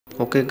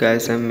Okay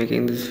guys, I'm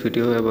making this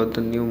video about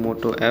the new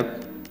Moto app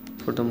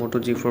for the Moto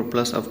G4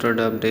 Plus after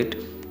the update.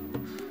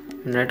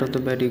 And right off the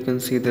bat you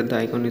can see that the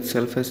icon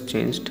itself has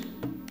changed.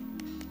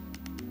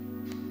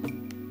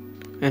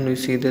 And we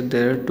see that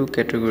there are two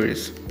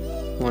categories.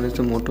 One is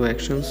the Moto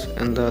Actions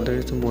and the other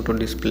is the Moto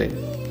Display.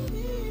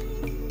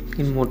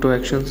 In Moto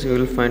Actions you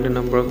will find a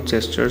number of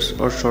gestures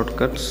or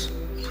shortcuts.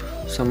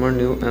 Some are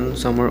new and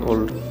some are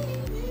old.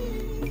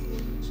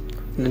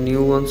 The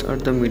new ones are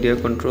the media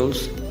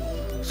controls,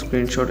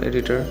 screenshot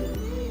editor,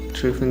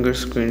 3-finger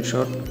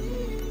screenshot,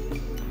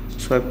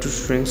 swipe to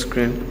shrink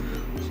screen,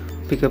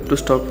 pick up to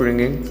stop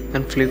ringing,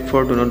 and flip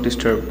for do not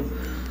disturb.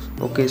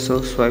 Okay,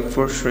 so swipe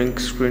for shrink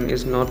screen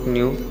is not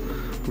new,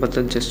 but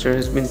the gesture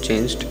has been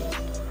changed,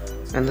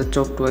 and the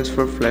chop twice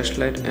for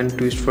flashlight and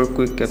twist for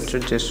quick capture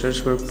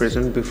gestures were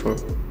present before.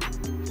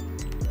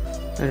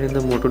 And in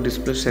the Moto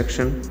display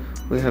section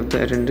we have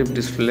the attentive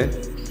display,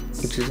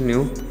 which is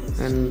new,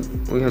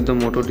 and we have the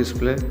Moto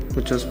display,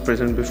 which was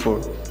present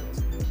before.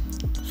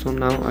 So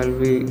now I'll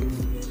be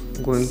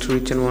going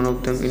through each and one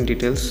of them in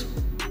details.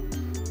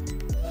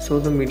 So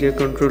the media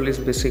control is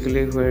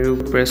basically where you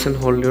press and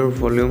hold your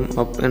volume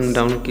up and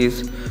down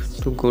keys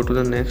to go to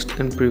the next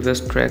and previous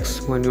tracks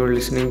when you are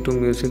listening to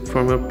music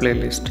from your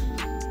playlist.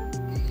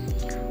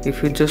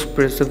 If you just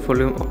press the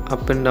volume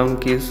up and down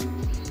keys,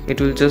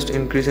 it will just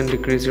increase and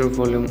decrease your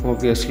volume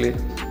obviously.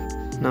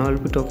 Now I'll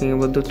be talking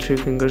about the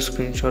 3-finger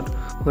screenshot,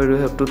 where you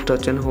have to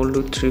touch and hold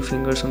with 3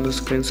 fingers on the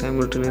screen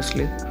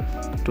simultaneously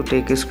to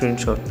take a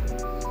screenshot.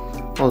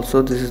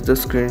 Also, this is the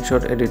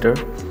screenshot editor,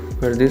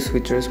 where this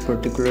feature is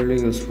particularly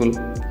useful.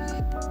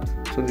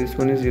 So this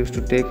one is used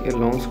to take a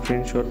long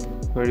screenshot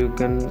where you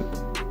can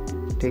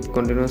take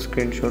continuous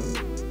screenshot.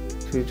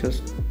 So you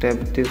just tap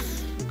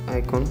this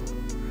icon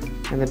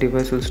and the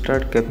device will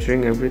start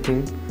capturing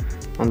everything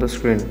on the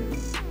screen.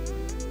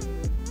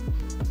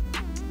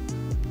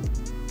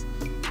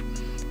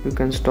 You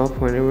can stop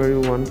whenever you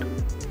want.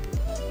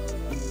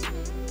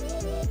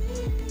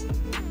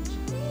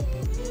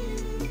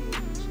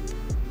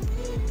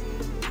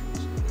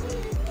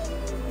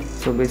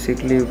 So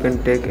basically you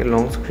can take a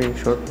long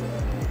screenshot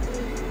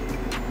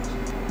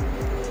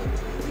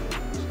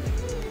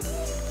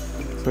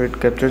where it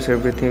captures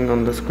everything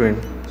on the screen.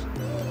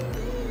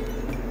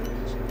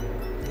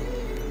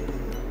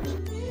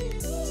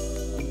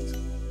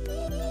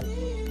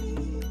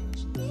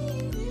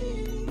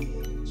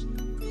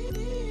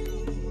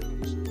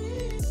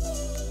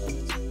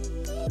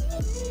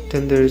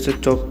 Then there is a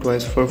chop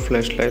twice for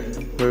flashlight,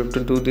 where you have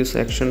to do this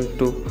action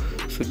to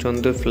switch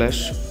on the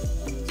flash.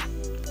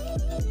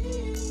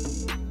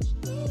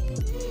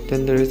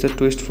 Then there is a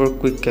twist for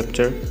quick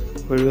capture,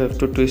 where you have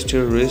to twist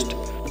your wrist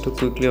to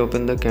quickly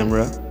open the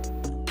camera.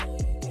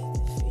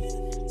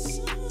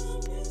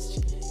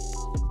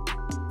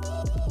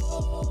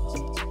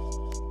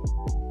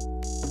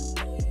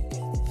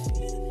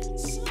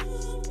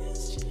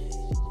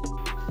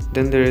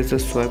 Then there is a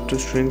swipe to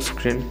shrink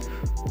screen,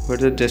 where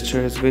the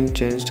gesture has been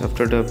changed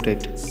after the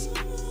update.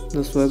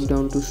 The swipe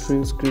down to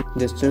shrink screen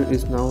gesture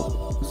is now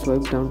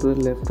swipe down to the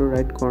left or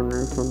right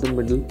corner from the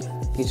middle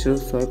instead of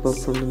swipe up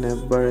from the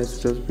nav bar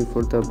as it was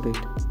before the update.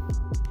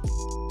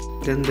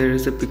 Then there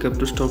is a pick up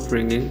to stop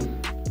ringing,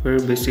 where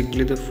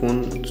basically the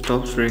phone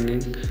stops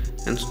ringing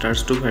and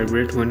starts to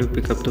vibrate when you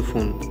pick up the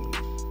phone.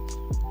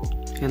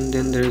 And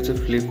then there is a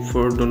flip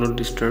for do not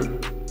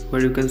disturb,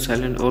 where you can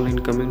silence all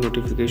incoming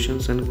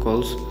notifications and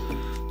calls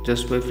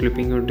just by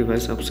flipping your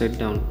device upside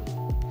down.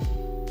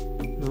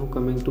 Now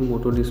coming to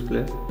Moto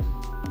display,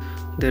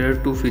 there are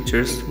two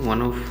features,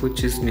 one of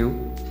which is new,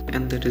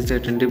 and that is the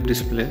attentive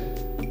display,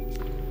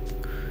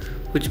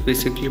 which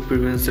basically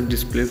prevents the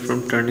display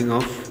from turning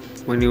off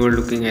when you are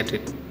looking at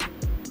it.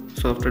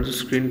 So after the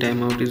screen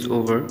timeout is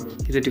over,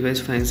 if the device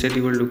finds that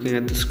you are looking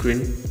at the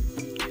screen,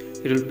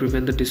 it will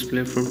prevent the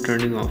display from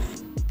turning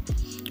off,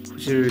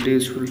 which is a really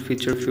useful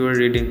feature if you are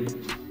reading.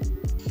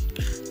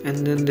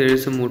 And then there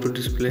is a Moto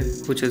display,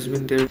 which has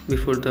been there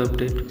before the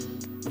update,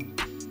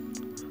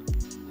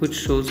 which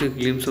shows a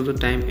glimpse of the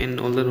time and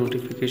all the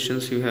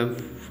notifications you have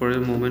for a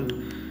moment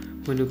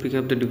when you pick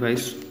up the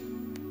device.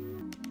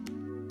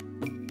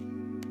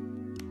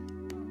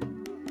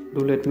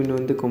 Do let me know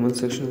in the comment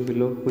section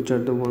below which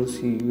are the ones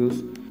you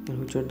use and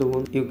which are the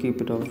ones you keep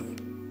it off.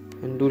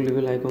 And do leave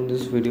a like on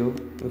this video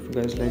if you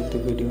guys like the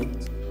video,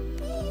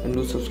 and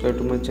do subscribe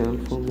to my channel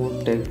for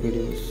more tech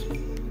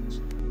videos.